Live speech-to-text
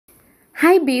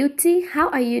Hi beauty, how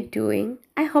are you doing?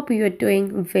 I hope you are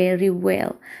doing very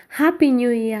well. Happy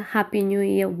New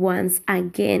Year once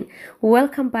again.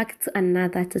 Welcome back to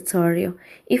another tutorial.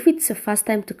 If it's your first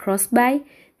time to cross by,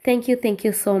 thank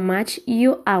you so much.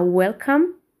 You are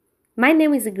welcome. My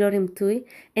name is Glory Mtui,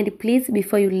 and please,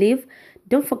 before you leave,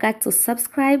 don't forget to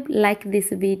subscribe, like this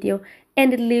video,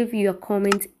 and leave your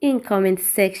comment in comment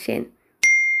section.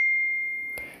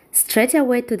 Straight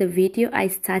away to the video, I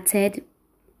started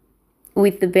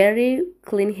with very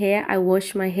clean hair. I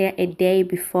washed my hair a day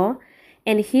before,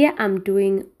 and here I'm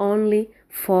doing only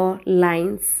 4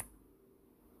 lines.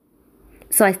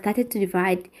 So I started to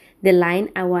divide the line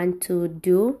I want to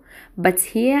do, but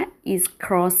here is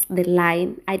cross the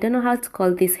line. I don't know how to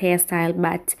call this hairstyle,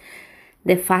 but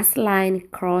the first line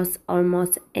cross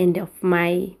almost end of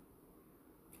my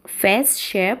face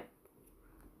shape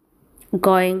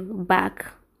going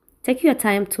back. Take your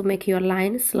time to make your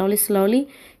line slowly.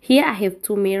 Here I have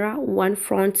 2 mirrors, one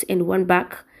front and one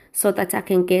back, so that I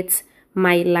can get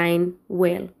my line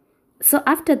well. So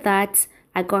after that,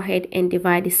 I go ahead and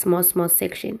divide the small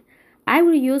section. I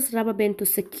will use rubber band to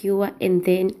secure, and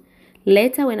then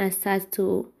later when I start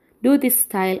to do this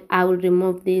style, I will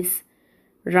remove this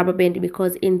rubber band,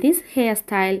 because in this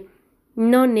hairstyle,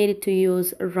 no need to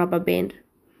use rubber band.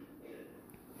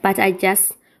 But I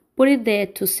just put it there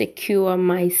to secure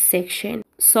my section,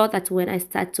 so that when I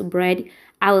start to braid,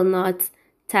 I will not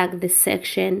tag the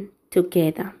section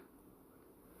together.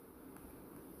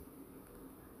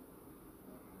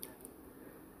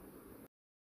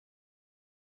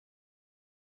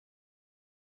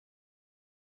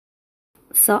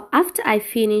 So after I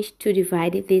finish to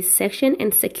divide this section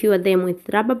and secure them with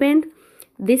rubber band,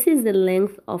 this is the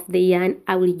length of the yarn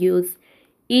I will use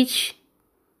each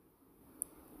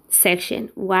section.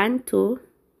 1, 2,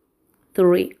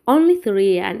 3, only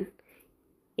 3 yarn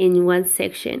in one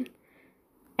section,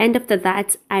 and after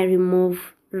that I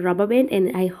remove rubber band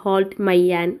and I hold my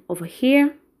yarn over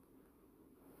here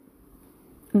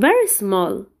very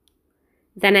small,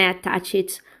 then I attach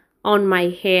it on my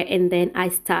hair, and then I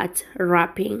start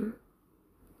wrapping.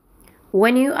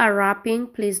 When you are wrapping,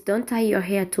 please don't tie your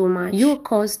hair too much. You will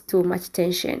cause too much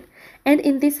tension, and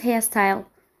in this hairstyle,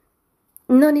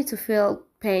 no need to feel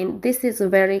pain. This is a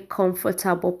very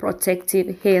comfortable, protective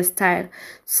hairstyle.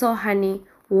 So honey,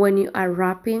 when you are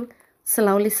wrapping,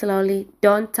 slowly,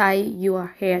 don't tie your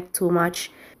hair too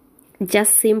much.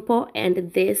 Just simple,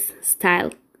 and this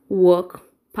style work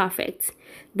perfect.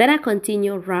 Then I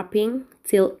continue wrapping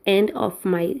till end of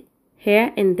my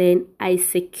hair, and then I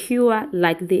secure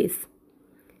like this.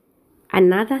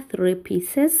 Another 3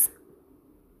 pieces.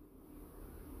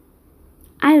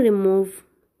 I remove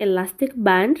elastic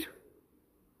band,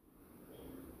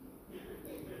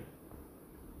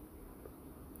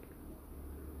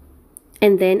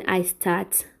 and then I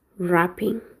start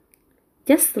wrapping.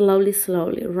 Just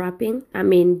slowly wrapping.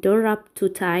 Don't wrap too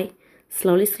tight.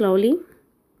 Slowly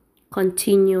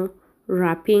continue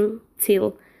wrapping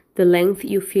till the length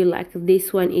you feel like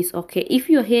this one is okay. If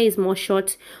your hair is more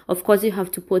short, of course you have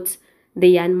to put the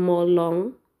yarn more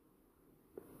long.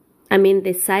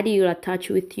 The side you attach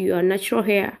with your natural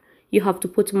hair, you have to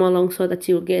put more long, so that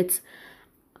you'll get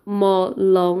more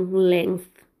long length.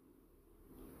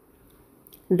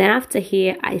 Then after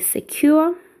here, I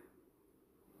secure.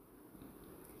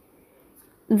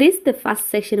 The first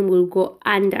section will go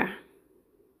under,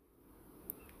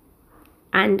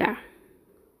 and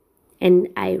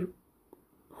I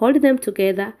hold them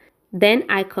together. Then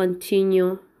I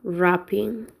continue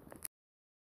wrapping.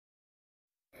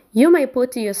 You may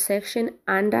put your section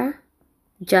under,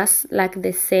 just like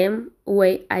the same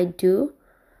way I do,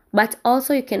 but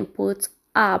also you can put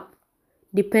up,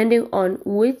 depending on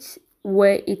which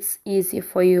way it's easy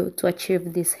for you to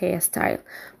achieve this hairstyle.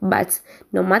 But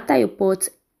no matter you put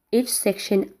each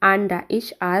section under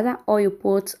each other, or you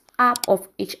put up of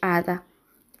each other,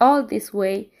 all this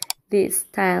way this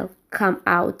style come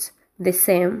out the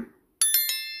same.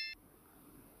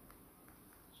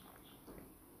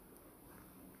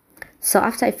 So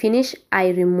after I finish, I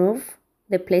remove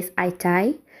the place I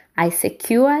tie, I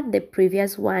secure the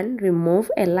previous one,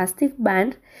 remove elastic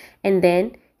band, and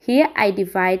then here I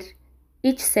divide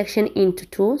each section into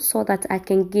 2, so that I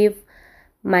can give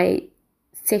my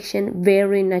section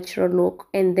very natural look,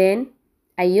 and then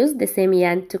I use the same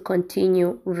yarn to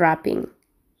continue wrapping.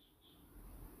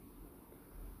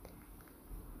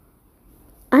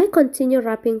 I continue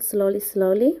wrapping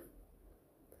slowly.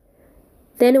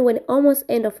 Then when almost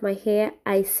end of my hair,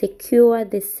 I secure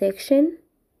this section,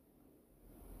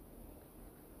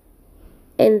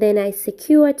 and then I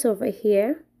secure it over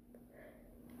here.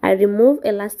 I remove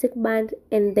elastic band,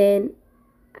 and then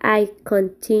I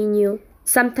continue.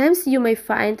 Sometimes you may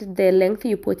find the length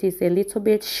you put is a little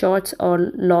bit short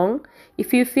or long.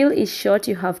 If you feel it's short,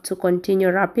 you have to continue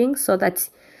wrapping so that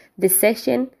the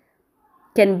section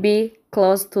can be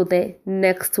close to the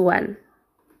next one.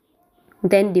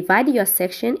 Then divide your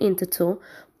section into two.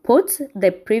 Put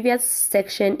the previous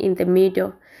section in the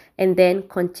middle and then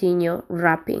continue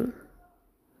wrapping.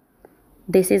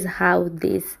 This is how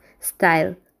this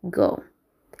style go.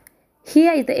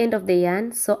 Here is the end of the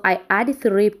yarn, so I add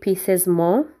 3 pieces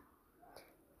more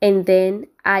and then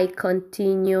I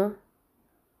continue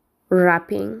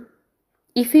wrapping.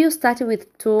 If you start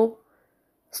with 2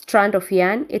 strands of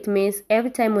yarn, it means every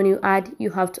time when you add,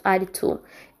 you have to add 2.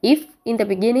 If in the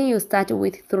beginning you start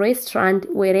with 3 strands,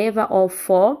 wherever, or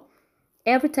 4,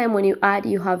 every time when you add,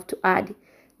 you have to add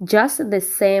just the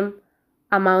same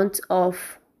amount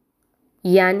of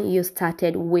yarn you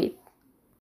started with.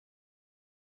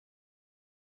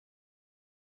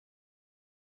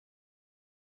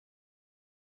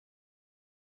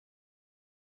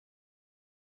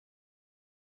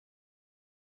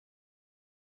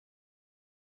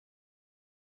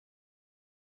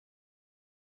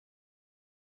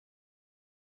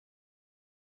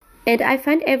 And I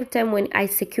find every time when I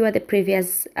secure the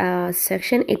previous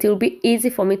section, it will be easy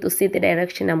for me to see the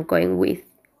direction I'm going with,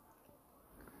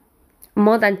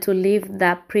 more than to leave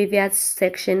the previous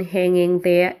section hanging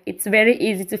there. It's very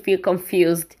easy to feel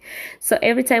confused. So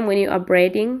every time when you are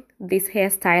braiding this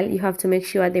hairstyle, you have to make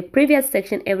sure the previous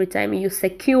section, every time you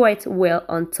secure it well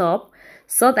on top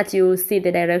so that you will see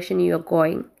the direction you're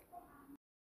going.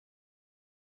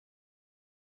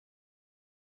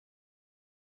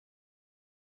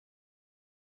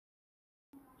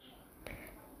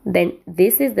 Then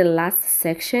this is the last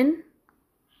section,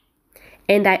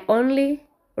 and I only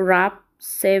wrap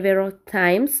several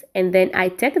times, and then I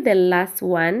take the last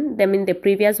one, the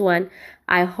previous one,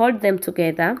 I hold them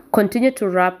together, continue to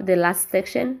wrap the last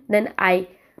section, then I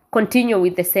continue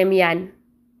with the same yarn.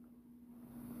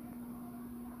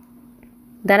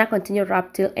 Then I continue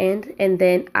wrap till end, and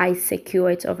then I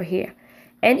secure it over here.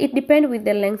 And it depends with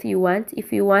the length you want.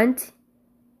 If you want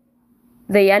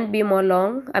the yarn be more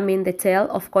long, the tail,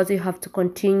 of course you have to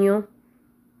continue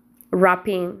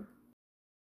wrapping.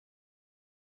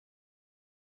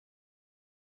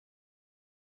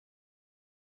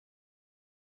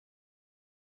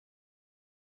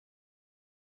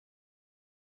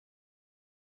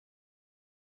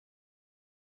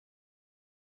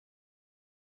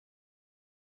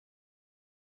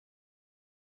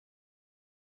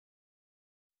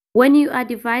 When you are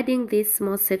dividing this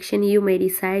small section, you may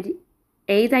decide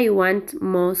either you want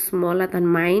more smaller than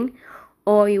mine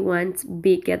or you want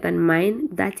bigger than mine.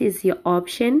 That is your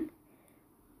option.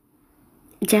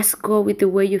 Just go with the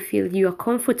way you feel you are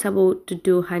comfortable to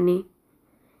do, honey.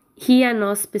 Here,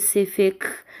 no specific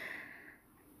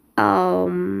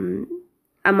amount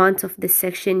of the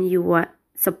section you are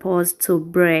supposed to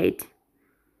braid.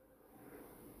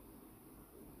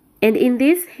 And in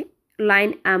this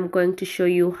line, I'm going to show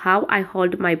you how I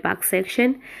hold my back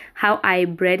section, how I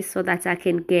braid so that I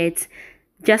can get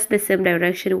just the same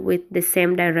direction with the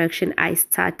same direction I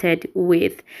started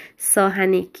with. So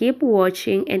honey, keep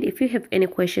watching, and if you have any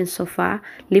questions so far,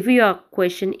 leave your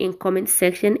question in comment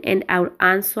section and I'll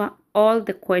answer all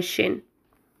the questions.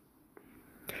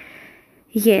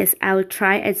 Yes, I will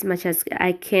try as much as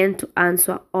I can to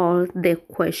answer all the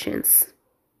questions.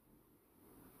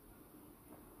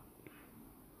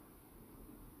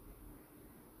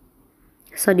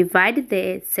 So divide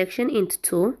the section into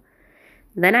 2.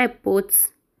 Then I put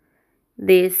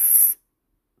this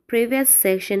previous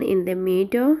section in the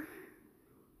middle.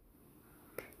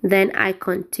 Then I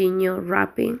continue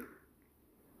wrapping.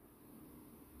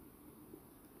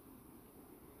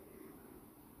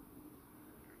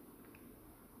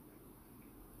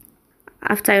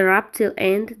 After I wrap till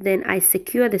end, then I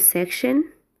secure the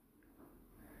section.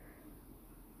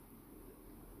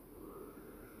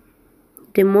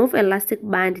 Remove elastic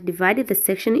band, divide the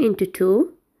section into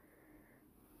 2.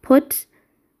 Put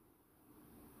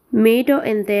middle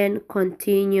and then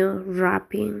continue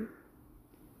wrapping.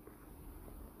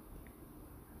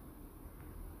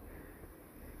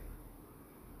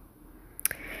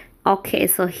 Okay,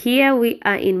 so here we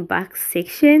are in back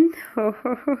section.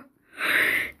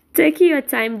 Take your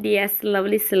time, dear,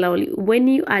 slowly. When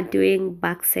you are doing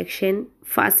back section,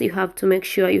 first you have to make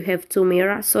sure you have 2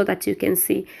 mirrors so that you can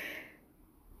see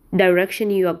direction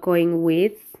you are going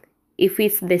with, if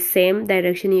it's the same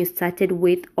direction you started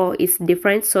with or it's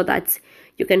different, so that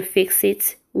you can fix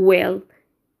it well,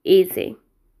 easy.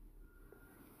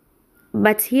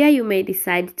 But here you may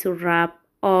decide to wrap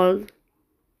all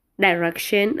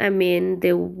direction, I mean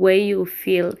the way you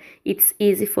feel it's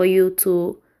easy for you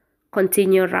to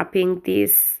continue wrapping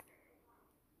this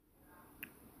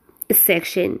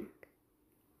section.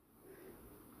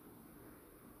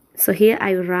 So here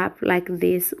I wrap like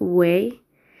this way.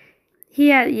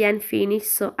 Here yarn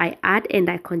finished, so I add and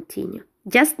I continue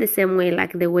just the same way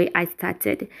like the way I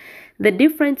started. The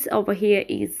difference over here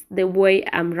is the way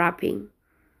I'm wrapping.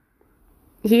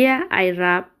 Here I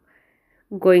wrap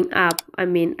going up, I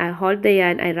mean I hold the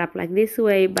yarn, I wrap like this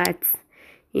way, but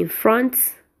in front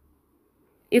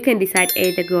you can decide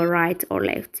either go right or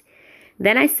left.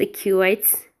 Then I secure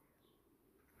it,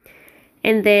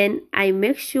 and then I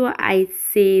make sure I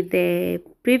see the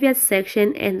previous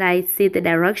section and I see the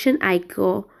direction I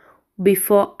go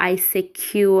before I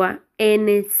secure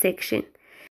any section.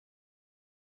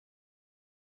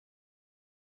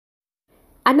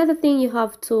 Another thing you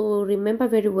have to remember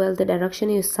very well the direction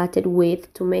you started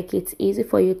with to make it easy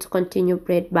for you to continue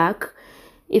braid back.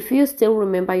 If you still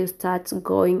remember you start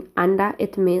going under,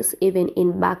 it means even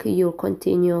in back you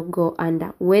continue go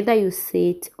under, whether you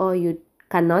see it or you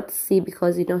cannot see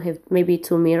because you don't have maybe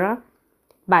two mirror.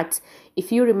 But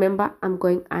if you remember I'm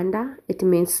going under, it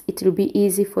means it will be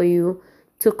easy for you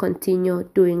to continue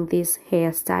doing this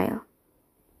hairstyle.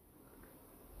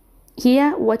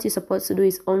 Here what you're supposed to do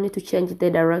is only to change the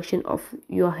direction of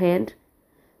your hand.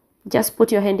 Just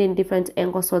put your hand in different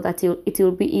angles so that it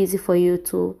will be easy for you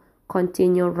to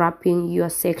continue wrapping your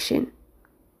section.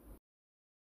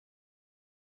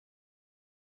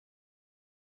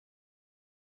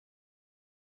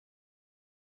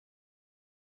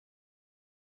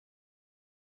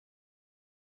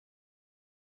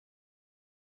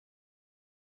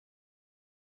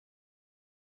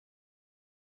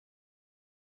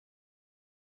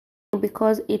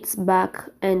 Because it's back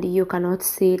and you cannot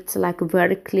see it like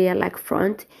very clear like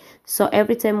front, so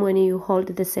every time when you hold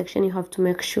the section you have to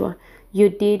make sure you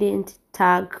didn't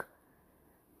tag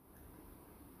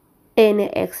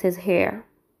any excess hair.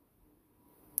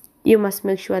 You must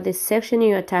make sure the section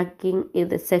you are tagging is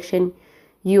the section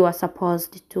you are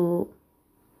supposed to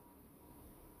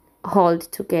hold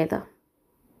together.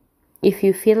 If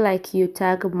you feel like you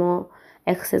tag more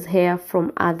excess hair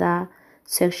from other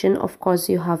section, of course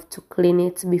you have to clean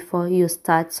it before you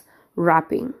start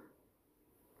wrapping.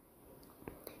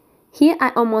 Here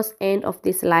I almost end of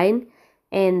this line,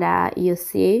 and you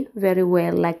see very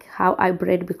well like how I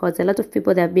braid, because a lot of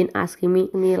people that have been asking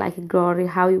me like, Glory,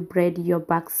 how you braid your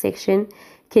back section,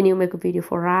 can you make a video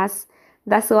for us?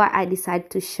 That's why I decided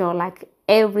to show like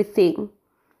everything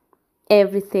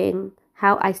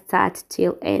how I start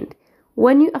till end.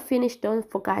 When you are finished, don't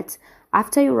forget,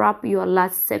 after you wrap your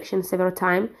last section several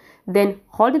times, then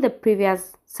hold the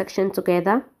previous section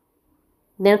together,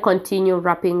 then continue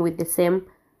wrapping with the same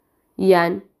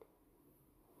yarn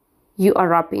you are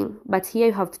wrapping. But here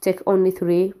you have to take only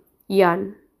 3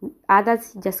 yarn,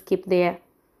 others just keep there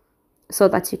so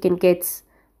that you can get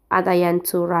other yarn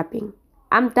to wrapping.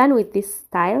 I'm done with this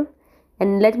style,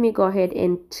 and let me go ahead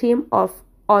and trim off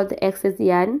all the excess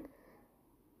yarn,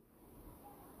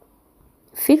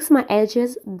 fix my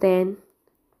edges, then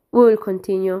we will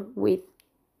continue with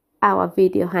our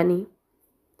video, honey.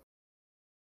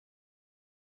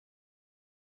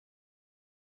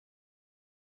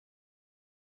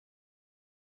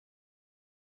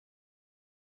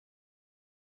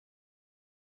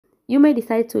 You may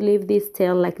decide to leave this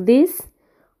tail like this,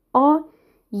 or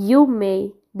you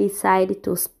may decide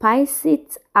to spice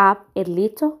it up a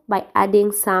little by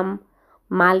adding some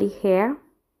Mali hair.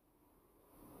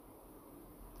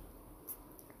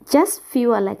 Just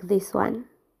fewer like this one.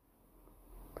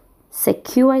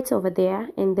 Secure it over there,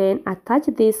 and then attach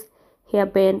this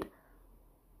hairband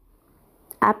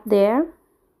up there.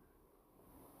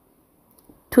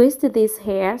 Twist this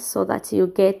hair so that you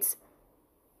get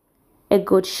a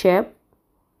good shape,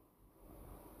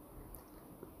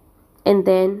 and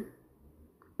then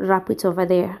wrap it over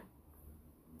there.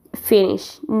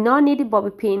 Finish. No need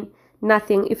bobby pin,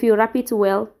 nothing. If you wrap it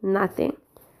well, nothing.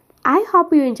 I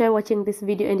hope you enjoy watching this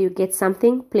video and you get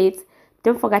something. Please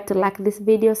don't forget to like this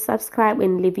video, subscribe,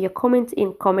 and leave your comments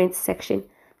in comment section.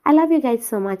 I love you guys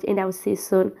so much, and I will see you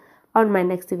soon on my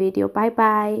next video. Bye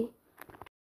bye.